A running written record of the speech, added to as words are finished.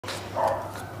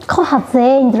烤啥子？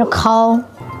你在这烤？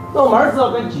那妈儿只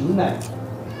要敢进来，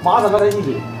马上把他一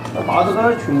进，大着跟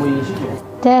他群魔一起去。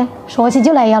对，说起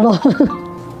就来呀咯。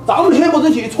张不起不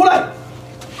准去，出来，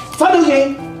三六进。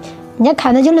人家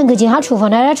看到就能够进他厨房，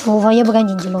那厨房也不敢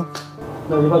进去了。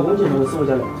那你把工钱从师傅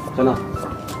家来，真的。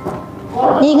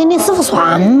你跟你师傅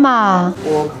算嘛。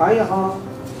我看一下，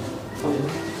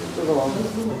这个吧，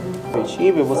对，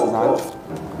清153。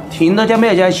听到讲没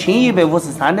有？讲清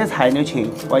153的材料钱，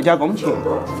外加工钱。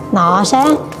那噻。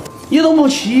你都不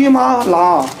起吗？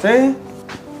那这。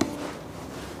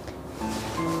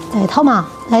来套嘛，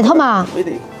来套嘛。没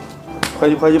得。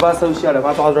回去把手洗下来，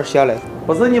把爪子洗下来。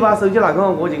不是你把手机拿给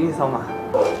我就给你扫嘛。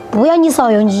不要你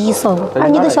扫，用你扫，而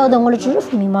你都晓得我的支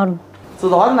付密码了。值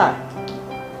多少来？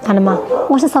看到吗？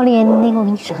我是扫脸的，我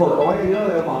跟你说。我也有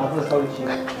那个麻子扫得起。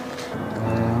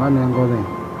俺2个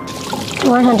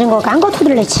人。晚上整个干锅土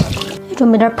豆来吃，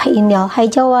准备点配料，海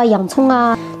椒啊、洋葱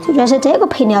啊。最主要是这个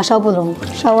配料少不弄，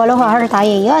少完的话，二大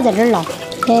爷又要在这儿闹。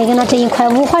再给他整一块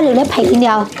五花肉的配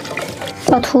料，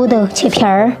把土豆切片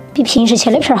儿，比平时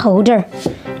切的片儿厚点儿。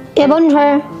哎，宝林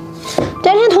川，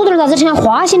这天土豆咋子成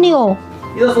花心的哟？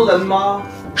你在说人吗？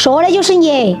说的就是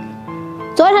你。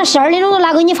昨晚上12点钟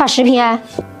哪个给你发视频啊？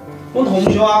我同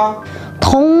学啊。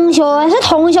同学是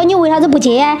同学，你为啥子不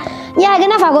接？你还给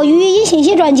他发个语音信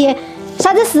息转接，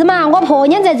啥子事嘛？我婆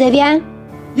娘在这边。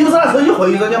你不是拿手机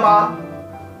回人家吗？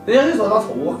人家就说他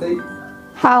错的。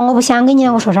好，我不想跟你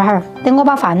两个说这哈，等我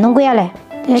把饭弄过下来。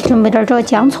再准备点这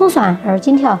姜葱蒜2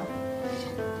斤条，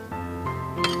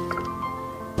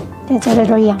再来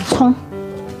点洋葱，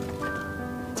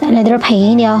再来点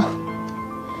配料。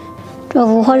这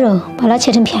五花肉把它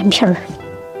切成片片儿。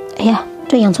哎呀，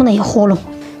这洋葱呢也活了，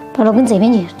把它跟这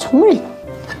边去冲人。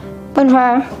本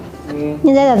川，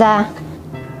你在咋子？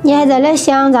你还在那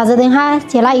想咋子？等下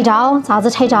接哪一招？咋子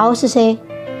拆招是噻？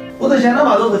我在想他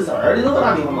嘛，都回事儿，你都给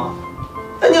打电话嘛？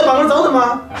哎，你要帮我找人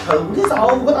吗？后天早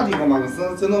我给打电话嘛，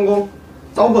是整到我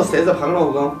找个色子胖了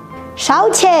我讲。少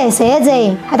切色子，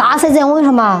还大色子，我跟你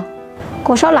说嘛，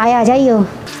锅烧辣呀，加油，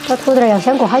这土豆要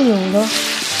先过下油了。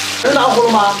这恼火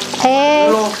了吗？哎。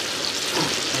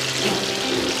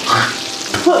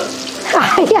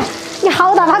哎呀，你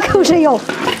好大把口水哟！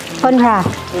本川，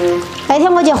那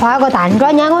天我去化个淡妆，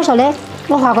人家跟我说的，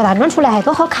我化个淡妆出来还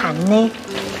多好看呢。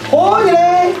嚯你的，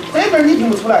这边你听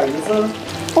不出来意思？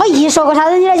我一说过啥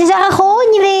子，你来就是喊嚯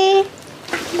你的。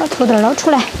把土豆捞出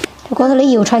来，这锅头的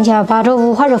油传起来，把这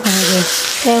五花肉放进去。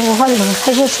这五花肉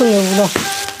开始出油了，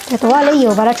再多点的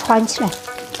油把它传起来。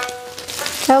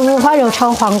这五花肉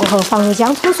炒黄过后，放入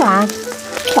姜葱蒜、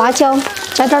花椒，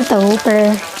加点豆瓣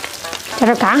儿，加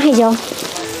点干海椒，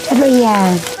加点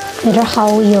盐，来点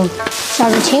蚝油，加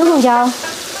入青红椒，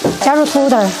加入土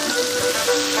豆，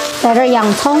来点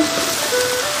洋葱、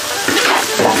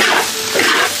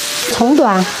葱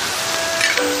段，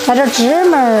加点芝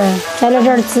麻儿，再来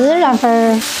点孜然粉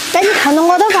儿。哎，你看到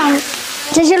我都放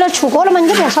这些了，出锅了嘛？你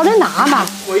就不要烧点辣嘛。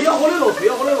会要喝的咯，会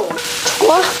要喝的咯。出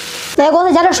锅，来锅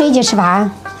头加点水去吃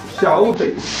饭。小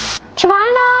北。吃饭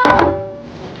了。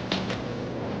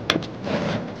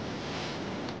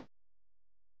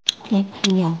来，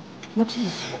朋友，我吃。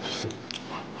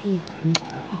哎呀，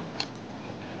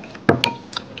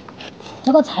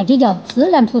这个菜就叫孜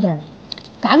然土豆儿、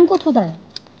干锅土豆儿。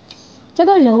这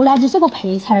个肉呢，只是个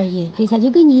配菜而已，配菜就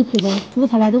给你配的，主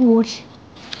菜呢都我吃。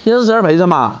你是这儿配菜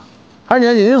嘛？还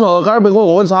人家你说干儿被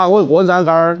我个人吃，我一个人吃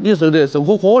干儿，你受得受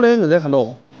火火的，人家看到。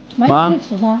妈，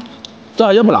吃噻。这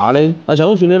海椒不辣的，那像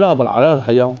我兄弟了不辣的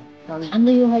海椒。看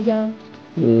到有海椒。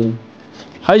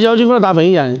海椒就跟那大粪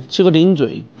一样，起个顶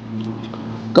罪。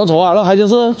搞错啊，那海椒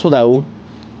是出豆。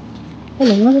哎，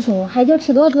我是说，海椒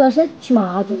吃多主要是去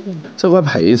麻子的。这块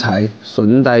配菜，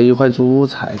顺带一块主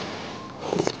菜。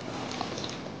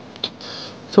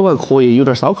这个还可以，有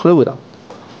点烧烤的味道。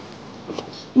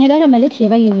你那上卖的铁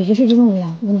板鱿鱼就是这种味道，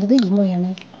闻着都一模一样的。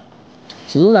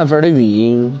孜然粉的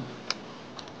韵。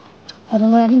后头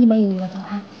我要给你买鱿鱼了，走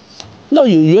哈。那鱿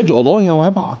鱼脚多，我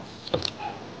害怕。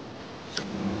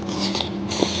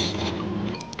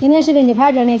今天视频就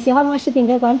拍到这里，喜欢我视频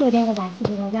可以关注点个赞，视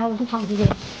频大家我是桃子姐。